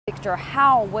after.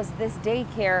 How was this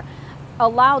daycare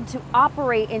allowed to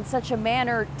operate in such a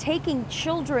manner, taking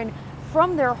children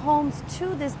from their homes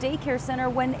to this daycare center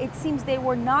when it seems they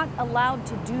were not allowed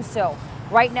to do so?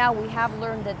 Right now, we have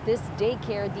learned that this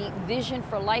daycare, the Vision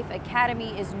for Life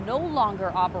Academy, is no longer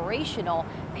operational.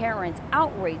 Parents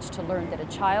outraged to learn that a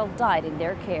child died in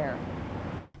their care.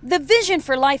 The Vision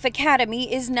for Life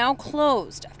Academy is now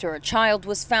closed after a child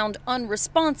was found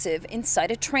unresponsive inside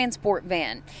a transport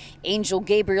van. Angel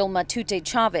Gabriel Matute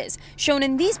Chavez, shown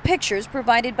in these pictures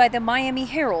provided by the Miami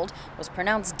Herald, was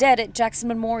pronounced dead at Jackson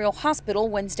Memorial Hospital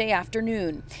Wednesday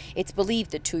afternoon. It's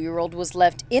believed the 2-year-old was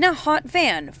left in a hot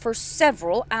van for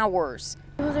several hours.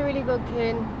 He was a really good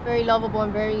kid, very lovable,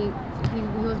 and he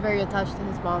was very attached to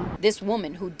his mom. This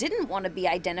woman, who didn't want to be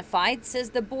identified, says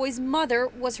the boy's mother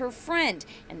was her friend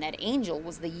and that Angel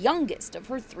was the youngest of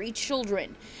her 3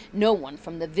 children. No one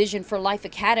from the Vision for Life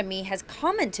Academy has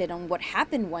commented on what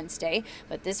happened Wednesday,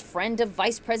 but this friend of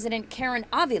Vice President Karen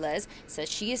Aviles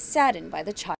says she is saddened by the child.